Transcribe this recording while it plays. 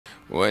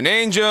when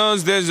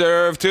angels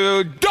deserve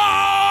to die!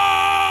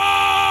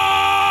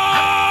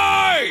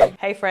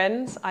 Hey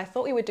friends, I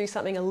thought we would do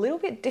something a little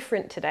bit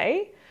different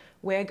today.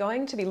 We're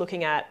going to be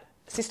looking at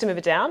System of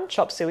a Down,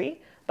 Chop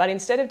Suey, but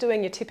instead of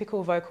doing your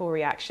typical vocal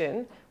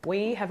reaction,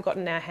 we have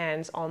gotten our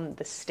hands on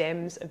the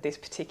stems of this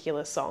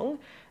particular song,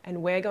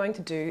 and we're going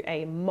to do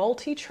a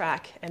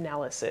multi-track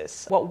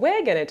analysis. What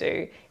we're going to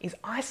do is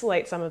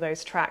isolate some of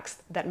those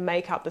tracks that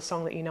make up the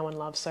song that you know and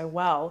love so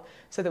well,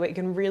 so that we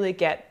can really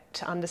get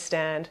to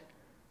understand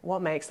what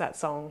makes that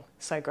song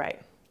so great.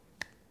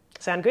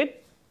 Sound good?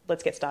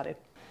 Let's get started.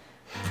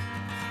 I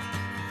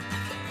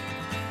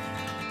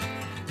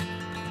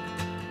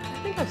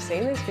think I've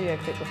seen this video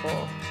clip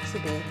before. This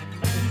would be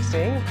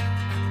interesting.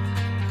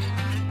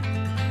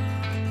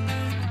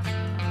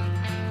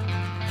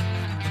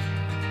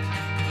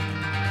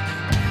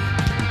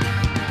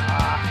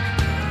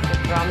 The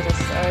drums are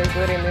so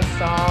good in this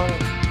song.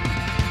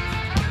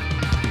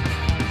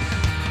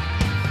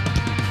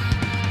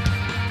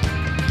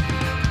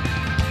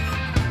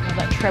 Have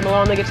that tremolo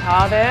on the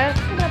guitar there.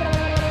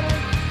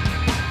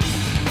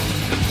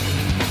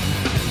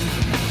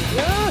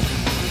 Yes.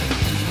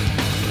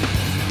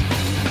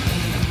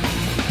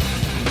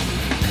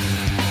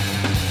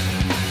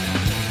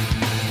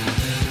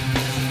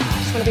 I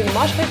just want to be in the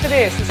mosh pit for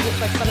this. This looks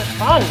like so much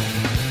fun.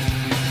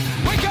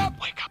 Wake up!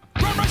 Wake up!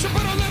 Grab brush and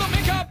put a little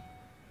makeup.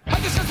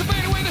 I discuss the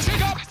fade away, the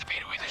shake up.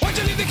 Why'd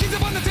you leave the keys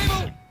up on the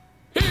table?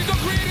 Here you go,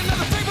 create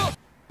another fable.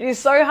 It is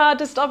so hard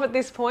to stop at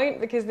this point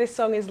because this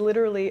song is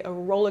literally a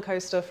roller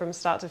coaster from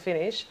start to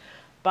finish.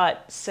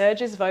 But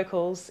Serj's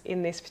vocals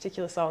in this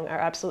particular song are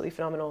absolutely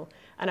phenomenal,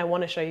 and I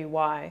want to show you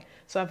why.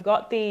 So I've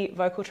got the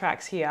vocal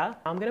tracks here.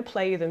 I'm going to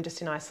play you them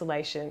just in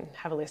isolation.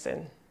 Have a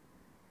listen.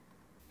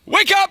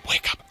 Wake up!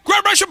 Wake up!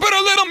 Grab brush and put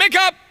a little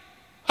makeup.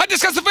 I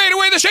discuss the fade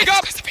away, the shake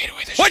up.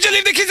 Why'd you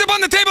leave the keys up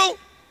on the table?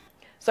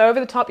 So over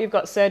the top you've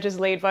got Serj's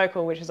lead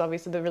vocal, which is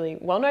obviously the really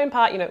well-known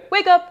part, you know,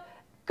 wake up,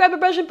 grab a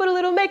brush and put a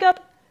little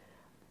makeup.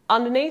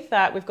 Underneath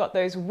that we've got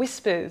those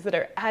whispers that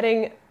are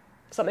adding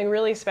something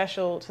really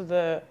special to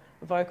the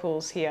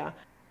vocals here.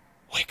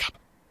 Wake up.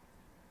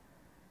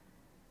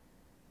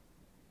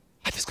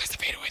 I discuss the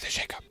fade away, the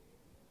shake up.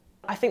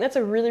 I think that's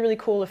a really, really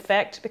cool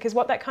effect because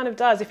what that kind of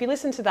does, if you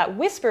listen to that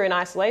whisper in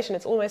isolation,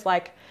 it's almost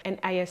like an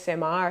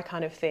ASMR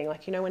kind of thing.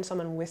 Like, you know, when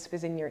someone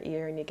whispers in your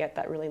ear and you get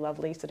that really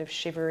lovely sort of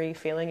shivery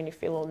feeling and you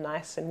feel all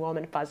nice and warm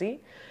and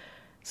fuzzy.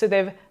 So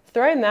they've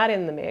thrown that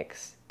in the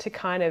mix to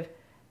kind of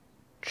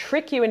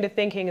trick you into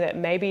thinking that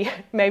maybe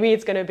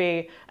it's going to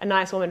be a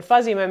nice warm and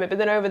fuzzy moment, but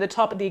then over the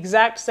top at the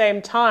exact same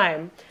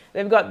time,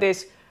 they've got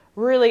this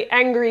really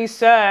angry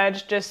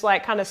Serj just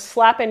like kind of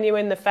slapping you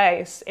in the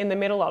face in the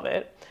middle of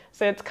it.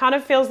 So it kind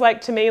of feels like,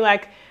 to me,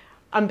 like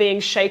I'm being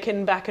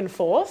shaken back and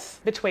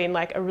forth between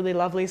like a really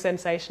lovely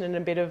sensation and a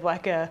bit of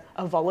like a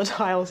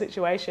volatile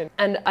situation.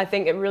 And I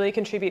think it really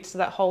contributes to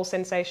that whole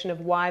sensation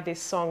of why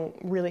this song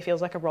really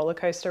feels like a roller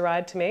coaster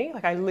ride to me.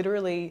 Like I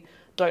literally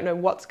don't know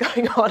what's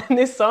going on in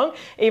this song,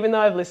 even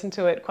though I've listened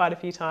to it quite a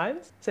few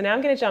times. So now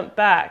I'm going to jump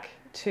back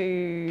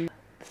to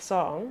the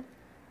song.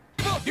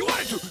 You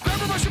wanted to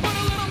grab a brush and put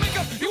a little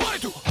makeup. You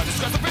wanted to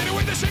discuss the fade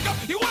away, the shake up.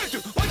 You wanted to.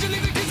 Why'd you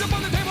leave the keys up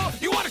on the table?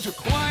 You wanted to.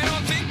 Why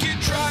don't think you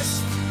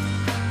trust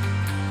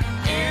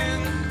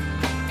in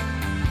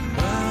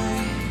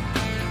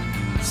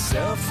my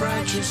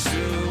self-righteous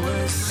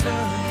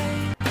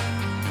suicide?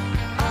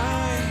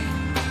 I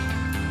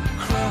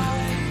cry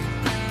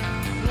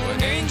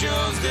when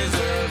angels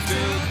deserve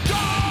to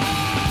die.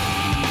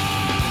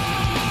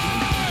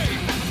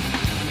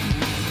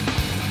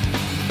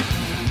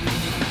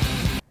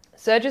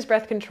 Serj's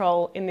breath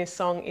control in this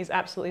song is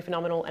absolutely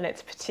phenomenal, and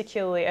it's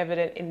particularly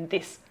evident in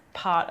this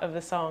part of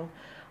the song.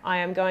 I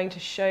am going to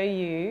show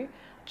you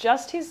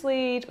just his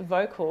lead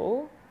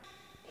vocal.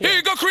 Here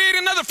you go, create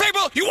another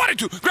fable. You wanted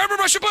to grab a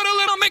brush and put a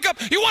little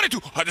makeup. You wanted to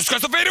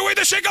discuss the fade away,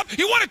 the shake up.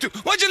 You wanted to.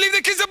 Why'd you leave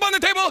the keys up on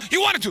the table?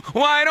 You wanted to.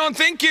 Why don't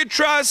think you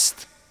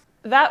trust?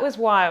 That was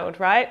wild,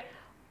 right?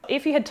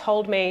 If you had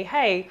told me,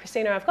 hey,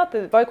 Christina, I've got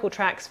the vocal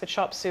tracks for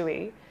Chop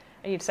Suey,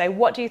 and you'd say,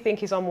 what do you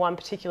think is on one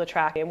particular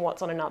track and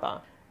what's on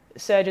another?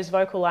 Serj's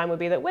vocal line would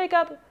be that wake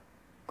up,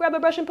 grab a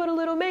brush and put a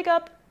little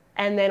makeup.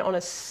 And then on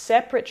a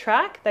separate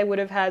track, they would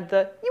have had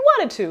the you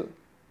wanted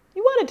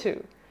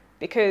to.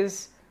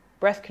 Because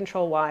breath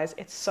control wise,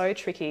 it's so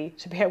tricky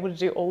to be able to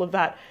do all of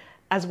that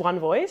as one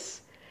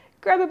voice.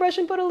 Grab a brush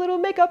and put a little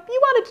makeup, you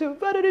wanted to.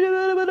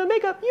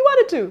 Makeup, you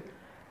wanted to.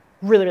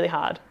 Really, really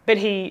hard. But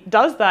he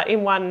does that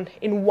in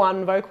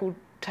one vocal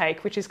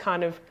take, which is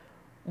kind of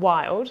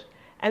wild.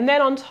 And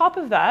then on top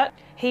of that,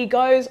 he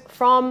goes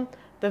from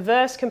the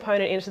verse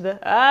component into the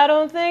I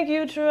don't think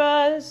you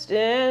trust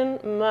in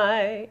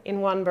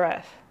one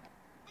breath.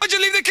 Why'd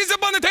you leave the keys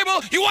up on the table?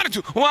 You wanted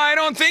to. Why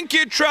don't think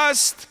you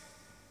trust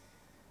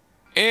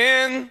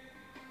in?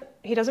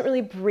 He doesn't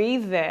really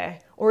breathe there.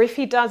 Or if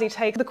he does, he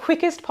takes the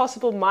quickest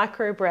possible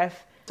micro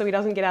breath so he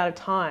doesn't get out of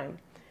time.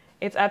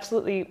 It's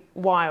absolutely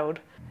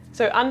wild.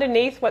 So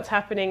underneath what's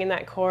happening in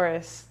that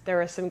chorus, there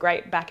are some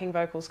great backing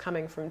vocals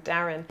coming from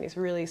Darren. He's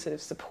really sort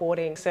of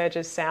supporting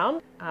Serj's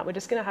sound. We're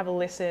just going to have a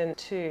listen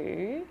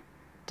to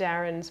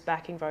Darren's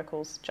backing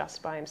vocals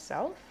just by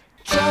himself.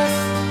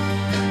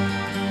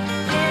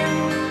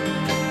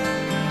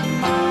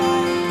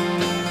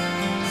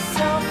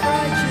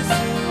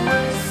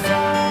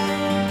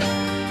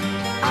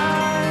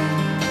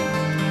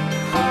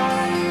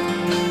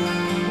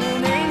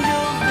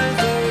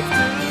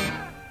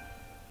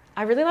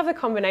 I really love the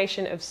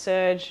combination of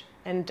Serj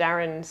and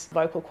Darren's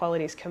vocal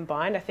qualities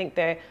combined. I think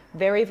they're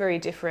very, very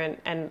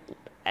different and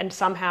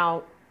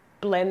somehow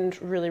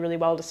blend really, really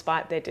well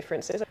despite their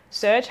differences.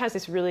 Serj has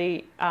this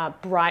really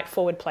bright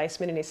forward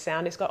placement in his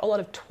sound. He's got a lot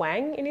of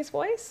twang in his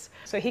voice.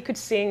 So he could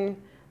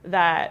sing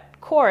that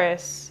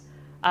chorus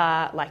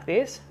like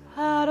this.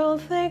 I don't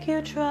think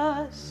you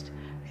trust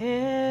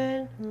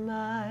in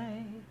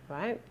my,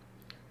 right?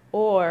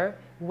 Or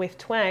with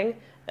twang,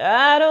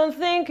 I don't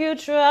think you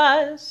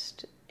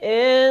trust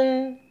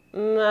in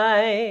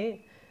my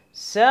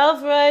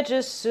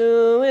self-righteous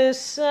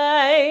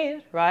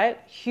suicide, right?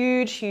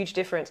 Huge, huge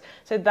difference.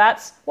 So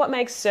that's what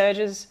makes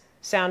Serj's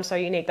sound so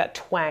unique, that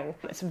twang.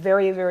 It's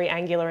very, very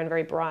angular and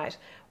very bright.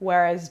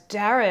 Whereas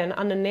Darren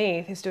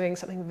underneath is doing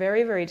something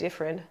very, very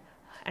different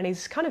and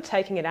he's kind of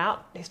taking it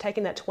out. He's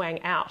taking that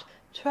twang out.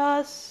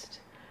 Trust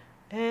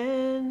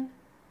in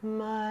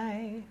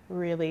my,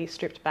 really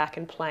stripped back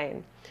and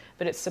plain.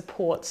 But it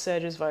supports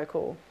Serj's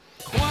vocal.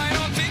 Why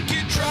don't think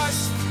you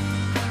trust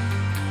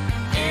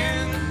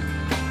in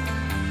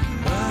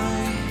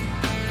my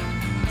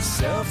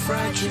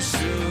self-righteous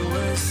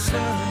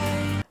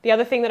suicide? The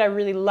other thing that I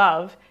really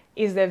love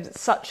is there's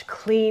such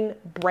clean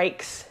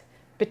breaks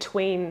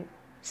between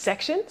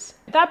sections.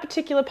 That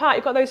particular part,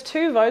 you've got those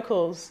two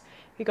vocals.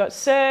 You've got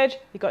Serj,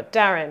 you've got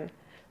Darren.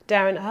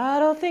 Darren, I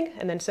don't think,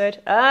 and then Serj,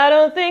 I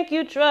don't think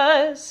you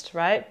trust,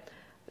 right?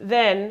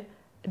 Then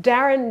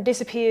Darren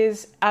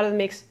disappears out of the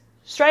mix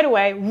straight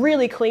away,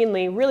 really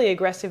cleanly, really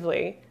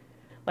aggressively.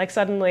 Like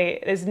suddenly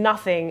there's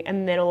nothing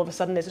and then all of a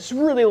sudden there's this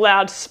really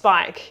loud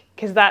spike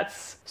because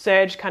that's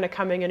Serj kind of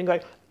coming in and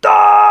going,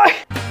 die!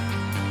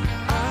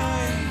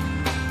 I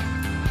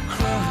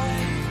cry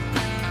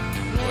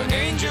when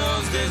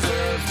angels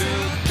deserve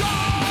to die.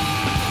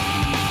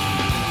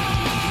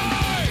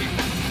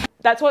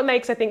 That's what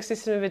makes, I think,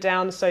 System of a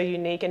Down so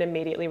unique and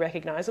immediately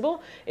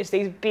recognisable. It's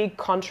these big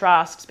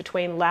contrasts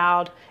between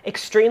loud,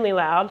 extremely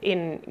loud,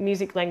 in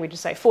music language,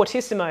 say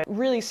fortissimo,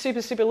 really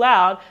super, super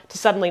loud, to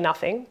suddenly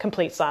nothing,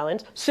 complete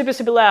silence, super,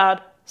 super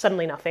loud,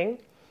 suddenly nothing.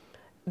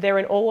 They're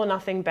an all or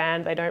nothing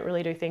band. They don't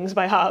really do things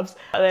by halves.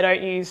 They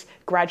don't use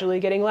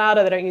gradually getting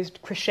louder. They don't use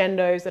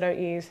crescendos. They don't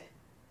use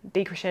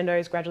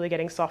decrescendos, gradually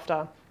getting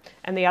softer.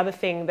 And the other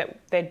thing that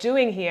they're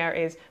doing here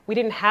is we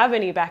didn't have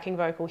any backing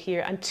vocal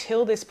here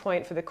until this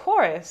point for the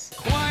chorus.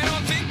 Why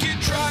don't think you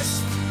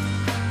trust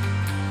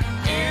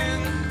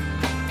in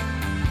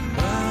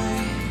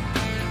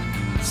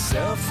my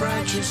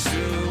self-righteous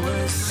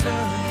suicide?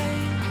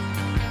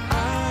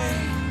 I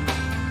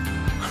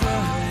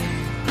cry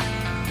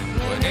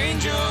when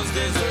angels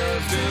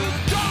deserve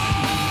to die.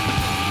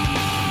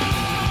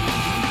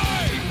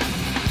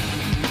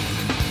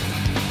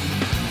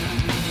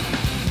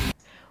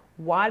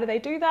 Why do they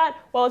do that?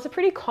 Well, it's a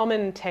pretty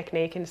common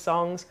technique in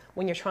songs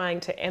when you're trying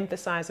to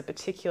emphasize a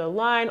particular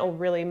line or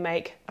really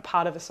make a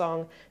part of a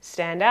song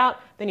stand out.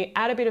 Then you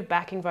add a bit of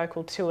backing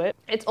vocal to it.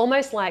 It's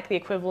almost like the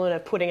equivalent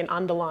of putting an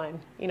underline,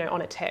 you know,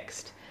 on a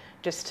text,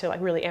 just to like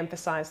really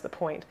emphasize the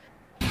point.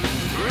 Wake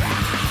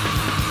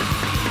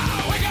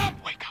up!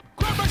 Wake up!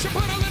 Grab brush and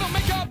put a little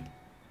makeup.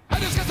 I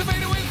discuss the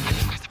fade away.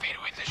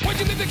 Why'd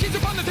you leave the keys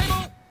upon the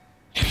table?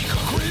 Here you go.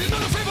 Create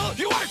another fable.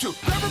 You wanted to.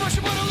 Grab a brush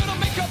and put a little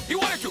makeup. You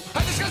wanted to.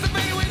 I discussed the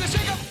fade away, the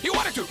shake up. You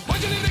wanted to.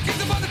 Why'd you leave the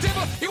keys upon the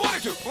table? You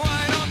wanted to. Well,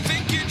 I don't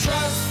think you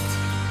trust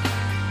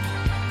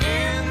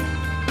in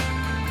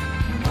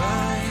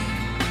my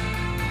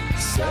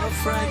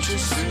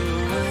self-righteous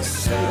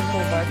suicide.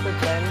 Beautiful vocal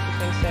blend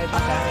between Serj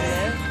and Darren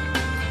there.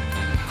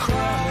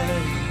 Cry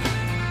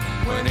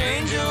when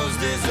angels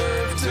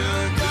deserve to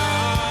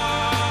die.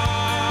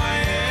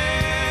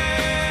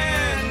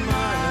 In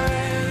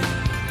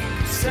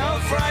my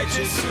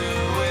self-righteous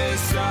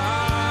suicide,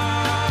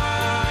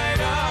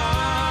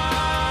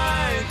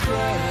 I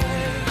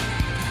cry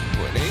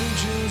when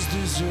angels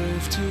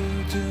deserve to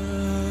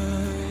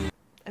die.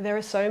 There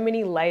are so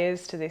many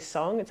layers to this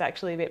song, it's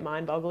actually a bit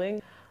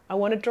mind-boggling. I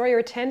want to draw your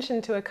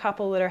attention to a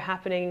couple that are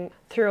happening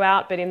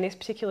throughout, but in this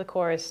particular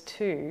chorus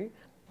too.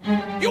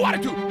 You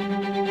wanted to!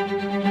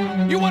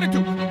 You wanted to!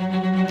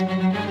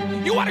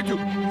 You wanted to!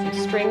 Some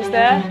strings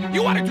there.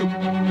 You wanted to!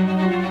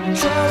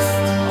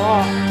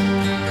 Oh.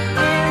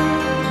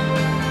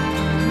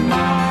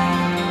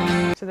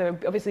 So there are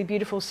obviously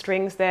beautiful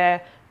strings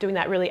there, doing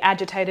that really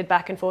agitated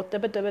back and forth to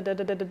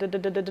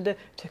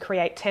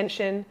create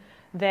tension.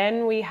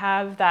 Then we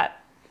have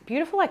that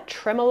beautiful like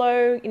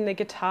tremolo in the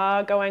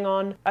guitar going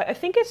on. I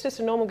think it's just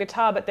a normal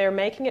guitar, but they're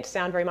making it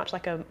sound very much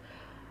like a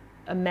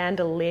a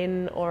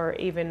mandolin or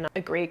even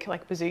a Greek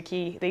like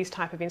bouzouki, these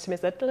type of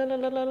instruments that,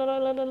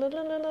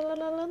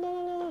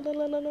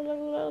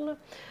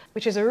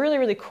 which is a really,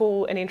 really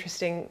cool and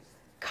interesting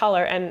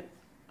color, and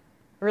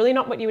really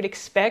not what you would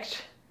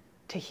expect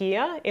to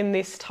hear in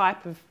this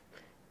type of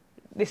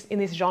in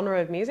this genre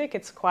of music.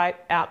 It's quite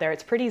out there.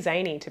 It's pretty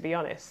zany, to be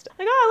honest.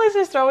 Like, oh, let's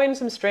just throw in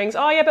some strings.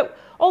 Oh yeah, but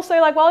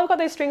also like while we've got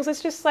those strings,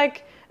 let's just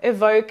like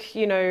evoke,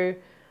 you know,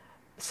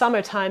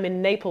 summertime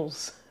in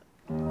Naples.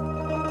 Sure.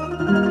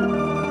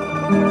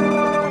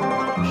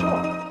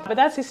 But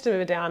that's System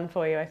of a Down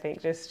for you, I think.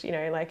 Just, you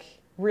know, like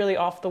really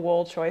off the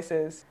wall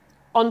choices.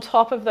 On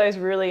top of those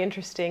really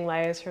interesting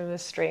layers from the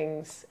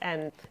strings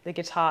and the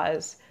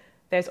guitars,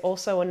 there's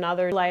also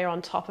another layer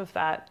on top of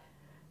that.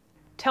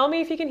 Tell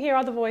me if you can hear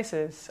other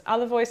voices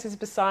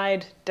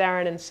beside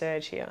Darren and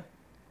Serj here.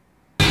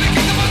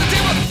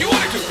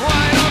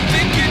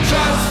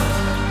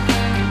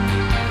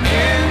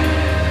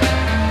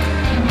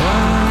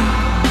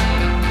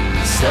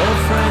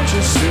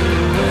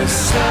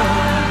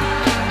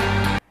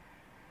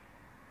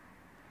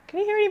 Can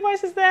you hear any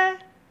voices there?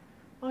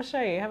 I'll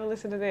show you. Have a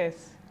listen to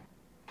this.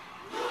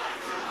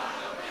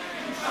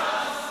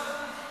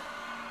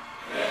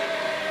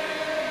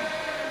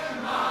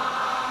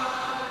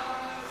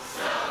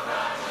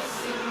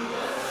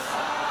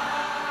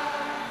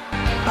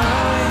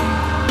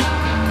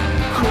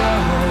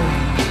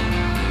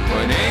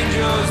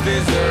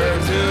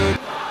 Deserve to.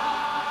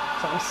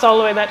 So I'm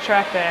soloing that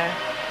track there.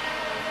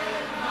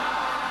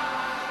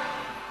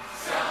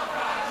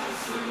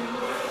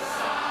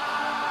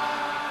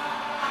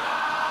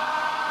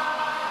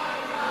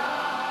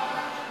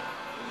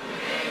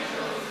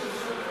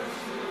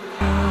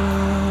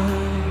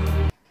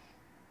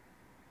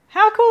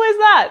 How cool is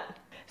that?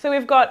 So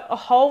we've got a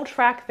whole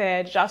track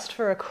there just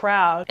for a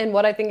crowd, and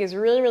what I think is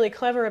really, really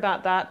clever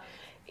about that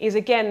is,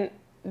 again,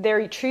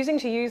 they're choosing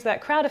to use that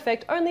crowd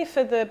effect only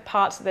for the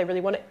parts that they really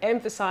want to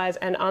emphasize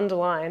and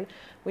underline,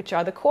 which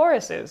are the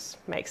choruses.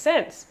 Makes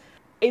sense.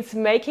 It's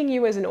making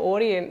you as an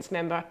audience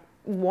member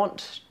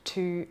want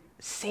to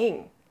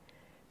sing,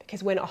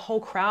 because when a whole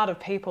crowd of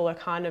people are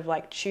kind of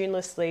like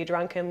tunelessly,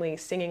 drunkenly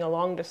singing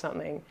along to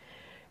something,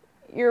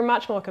 you're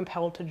much more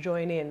compelled to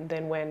join in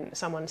than when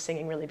someone's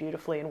singing really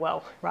beautifully and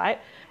well, right?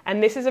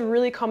 And this is a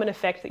really common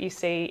effect that you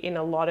see in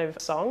a lot of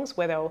songs,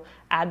 where they'll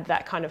add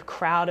that kind of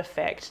crowd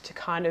effect to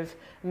kind of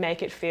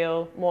make it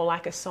feel more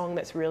like a song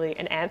that's really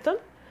an anthem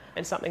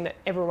and something that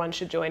everyone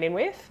should join in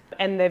with.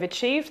 And they've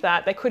achieved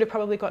that. They could have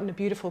probably gotten a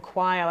beautiful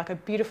choir, like a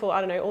beautiful,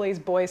 I don't know, all these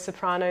boys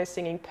sopranos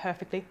singing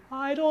perfectly,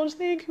 I don't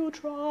think you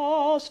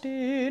trust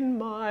in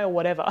my, or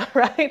whatever,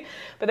 right?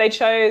 But they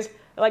chose,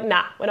 like,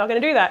 nah, we're not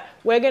going to do that.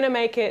 We're going to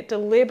make it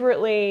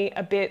deliberately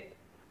a bit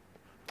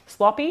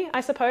sloppy,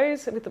 I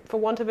suppose, for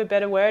want of a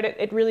better word.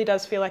 It really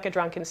does feel like a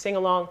drunken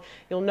sing-along.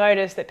 You'll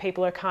notice that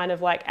people are kind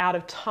of like out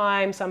of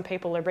time. Some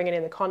people are bringing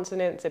in the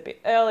consonants a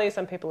bit early.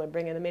 Some people are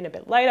bringing them in a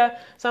bit later.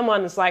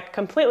 Someone's like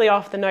completely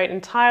off the note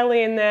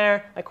entirely in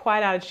there, like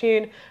quite out of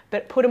tune,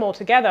 but put them all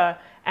together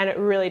and it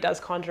really does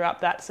conjure up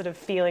that sort of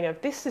feeling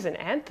of, this is an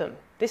anthem.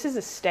 This is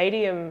a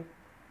stadium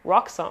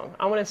rock song.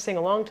 I want to sing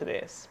along to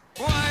this.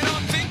 Well, I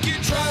don't think you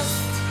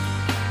trust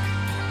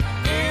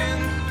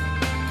in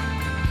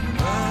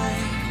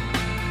my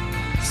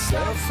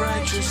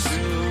self-righteous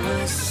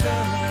suicide.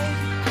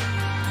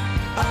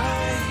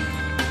 I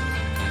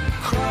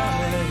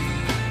cry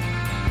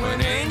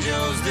when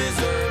angels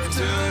deserve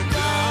to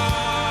die.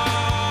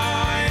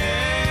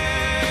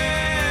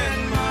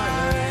 In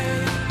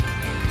my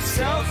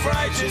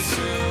self-righteous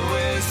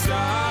suicide,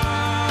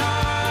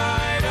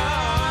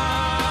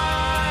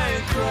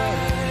 I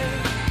cry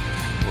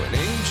when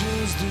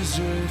angels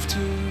deserve to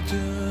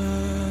die.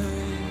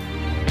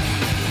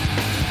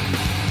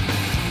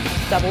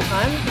 Double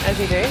time, as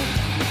you do.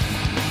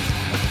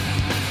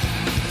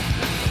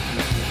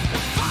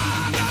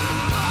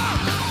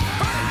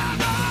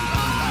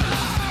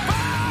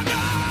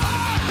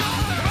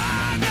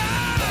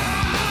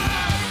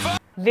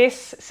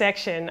 This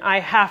section, I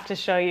have to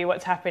show you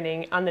what's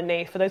happening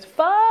underneath for those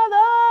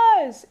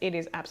fathers. It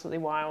is absolutely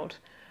wild.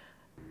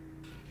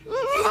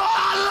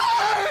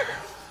 Father!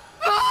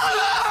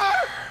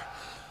 Father!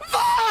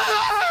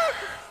 Father!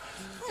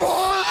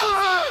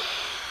 Father!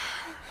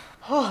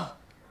 Oh.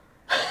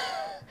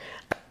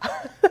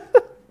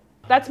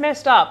 That's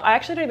messed up. I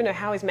actually don't even know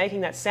how he's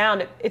making that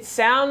sound. It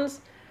sounds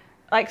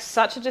like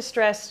such a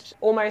distressed,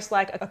 almost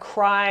like a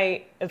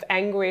cry of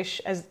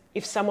anguish, as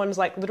if someone's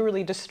like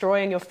literally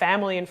destroying your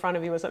family in front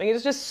of you or something.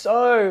 It's just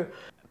so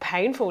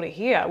painful to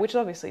hear, which is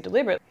obviously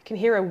deliberate. You can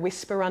hear a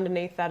whisper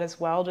underneath that as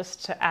well,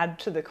 just to add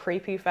to the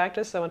creepy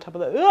factor. So on top of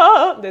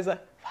the, there's a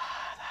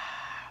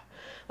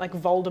like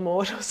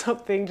Voldemort or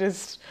something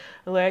just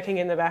lurking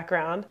in the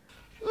background.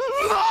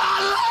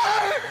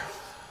 Father!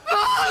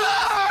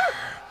 Father!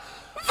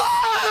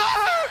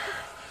 Father!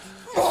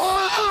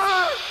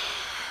 Father!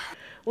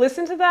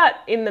 Listen to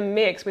that in the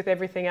mix with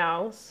everything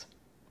else.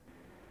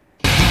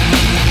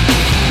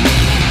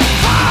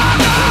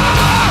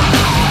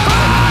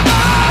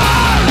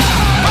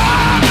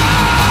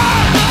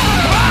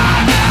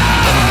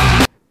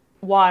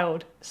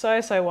 Wild. So,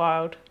 so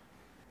wild.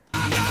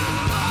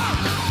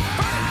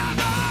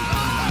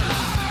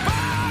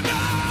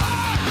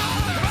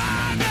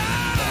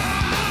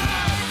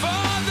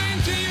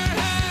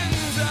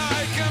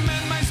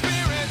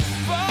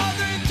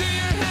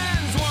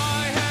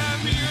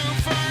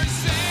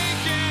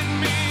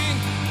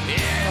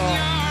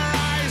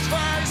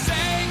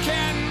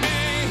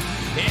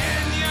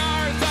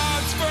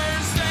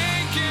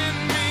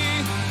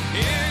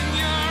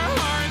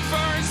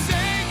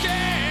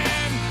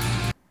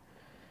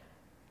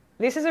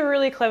 This is a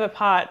really clever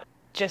part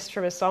just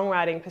from a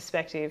songwriting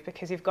perspective,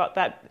 because you've got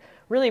that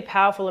really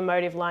powerful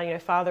emotive line, you know,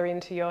 Father,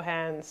 into your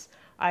hands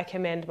I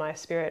commend my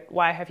spirit,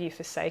 why have you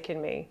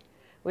forsaken me?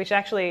 Which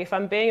actually, if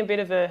I'm being a bit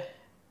of a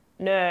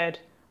nerd,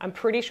 I'm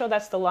pretty sure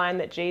that's the line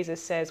that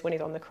Jesus says when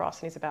he's on the cross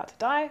and he's about to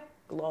die.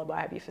 Lord,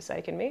 why have you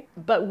forsaken me?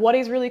 But what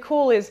is really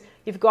cool is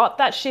you've got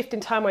that shift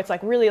in time where it's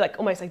like really like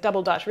almost like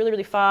double Dutch, really,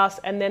 really fast,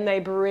 and then they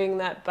bring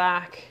that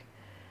back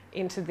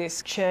into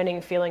this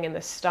churning feeling in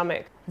the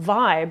stomach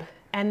vibe.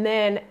 And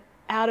then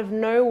out of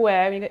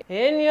nowhere, you go,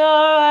 in your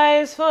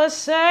eyes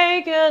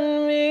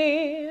forsaken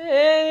me,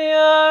 in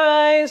your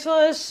eyes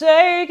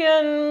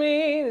forsaken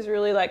me. This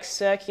really like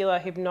circular,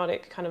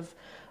 hypnotic kind of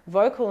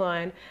vocal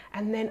line.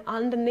 And then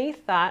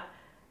underneath that,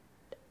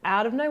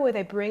 out of nowhere,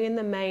 they bring in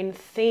the main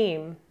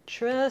theme.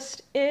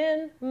 Trust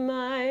in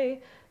my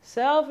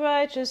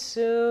self-righteous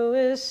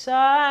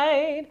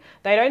suicide.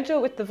 They don't do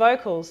it with the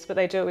vocals, but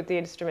they do it with the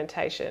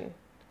instrumentation.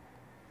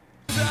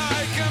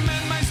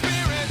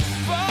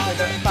 With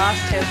a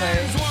fast tempo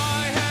and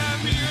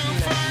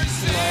then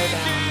slow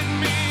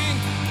down.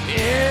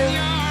 In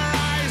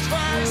my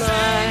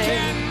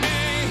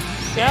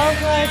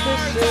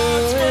self-righteous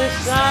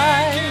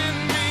suicide,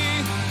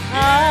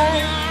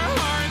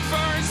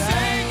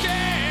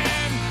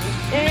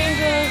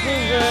 angels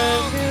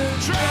deserve to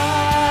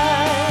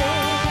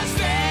trust.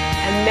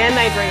 And then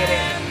they bring it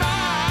in.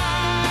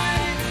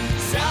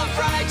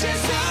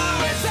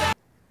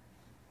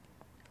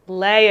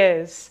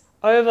 Layers,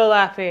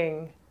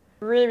 overlapping.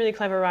 Really, really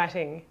clever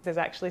writing. There's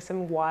actually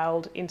some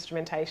wild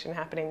instrumentation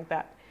happening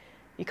that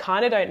you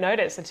kind of don't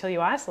notice until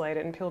you isolate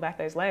it and peel back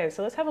those layers.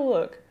 So let's have a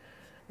look.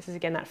 This is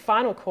again that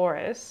final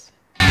chorus.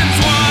 It's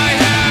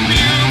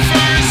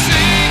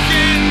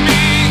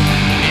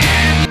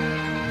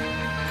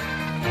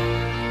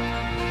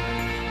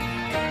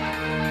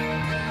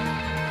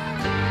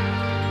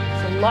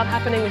a lot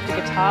happening with the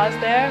guitars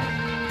there.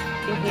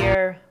 You can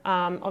hear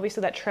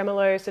obviously that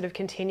tremolo sort of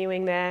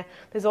continuing there.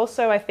 There's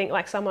also, I think,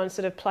 like someone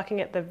sort of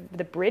plucking at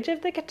the bridge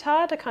of the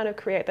guitar to kind of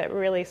create that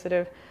really sort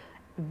of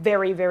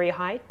very, very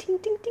high ting,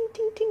 ting, ting,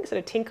 ting, ting, sort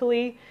of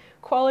tinkly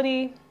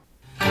quality.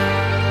 That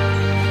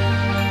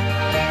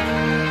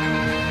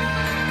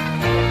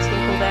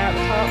tinkle there at the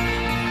top.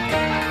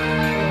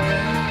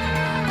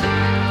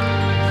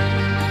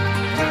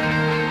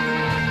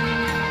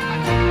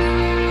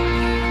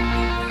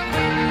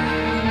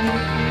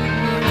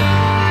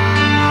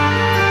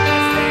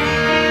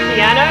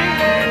 Piano, a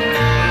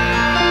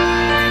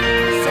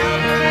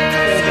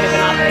bit of an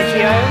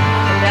arpeggio up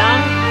and down,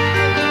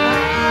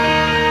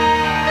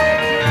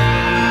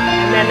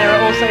 and then there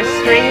are also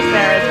strings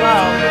there as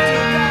well,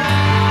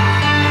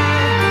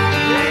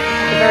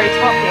 at the very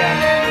top here.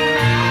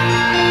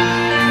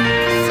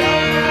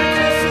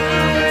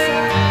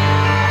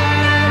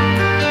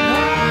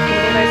 Can you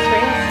hear those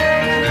strings?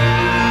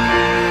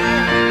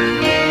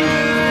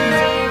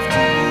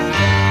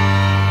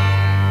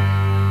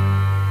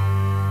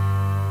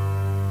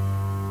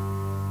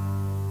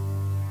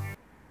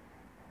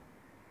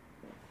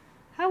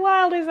 How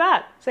wild is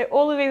that? So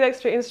all of these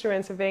extra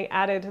instruments are being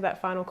added to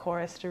that final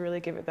chorus to really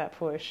give it that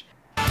push.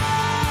 Hear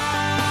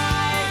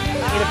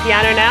the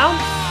piano now?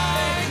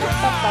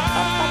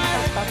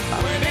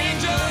 When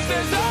angels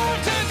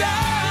deserve to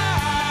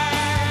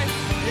die,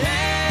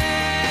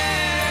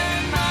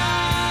 in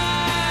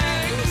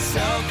my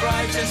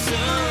self-righteous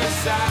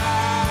suicide,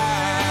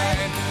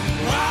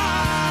 why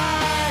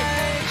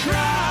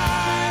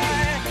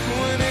cry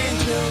when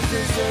angels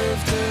deserve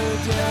to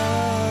die?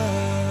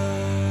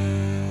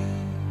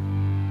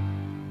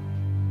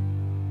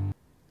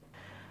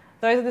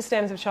 Those are the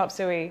stems of Chop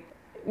Suey.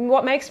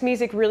 What makes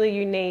music really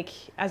unique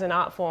as an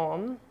art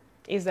form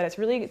is that it's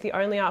really the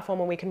only art form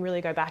where we can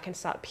really go back and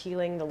start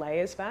peeling the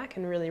layers back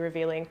and really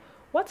revealing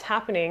what's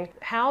happening.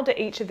 How do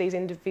each of these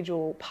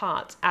individual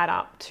parts add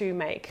up to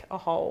make a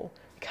whole?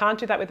 We can't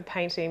do that with the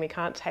painting. We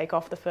can't take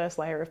off the first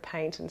layer of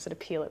paint and sort of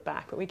peel it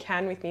back, but we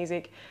can with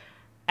music.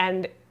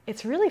 And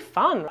it's really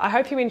fun. I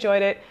hope you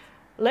enjoyed it.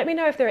 Let me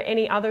know if there are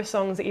any other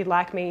songs that you'd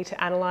like me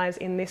to analyze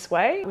in this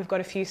way. We've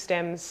got a few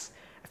stems,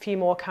 a few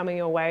more coming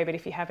your way, but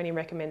if you have any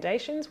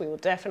recommendations, we will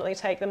definitely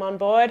take them on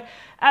board.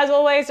 As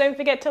always, don't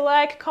forget to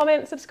like,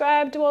 comment,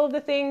 subscribe, do all of the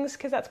things,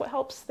 because that's what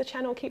helps the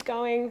channel keep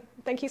going.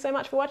 Thank you so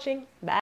much for watching. Bye.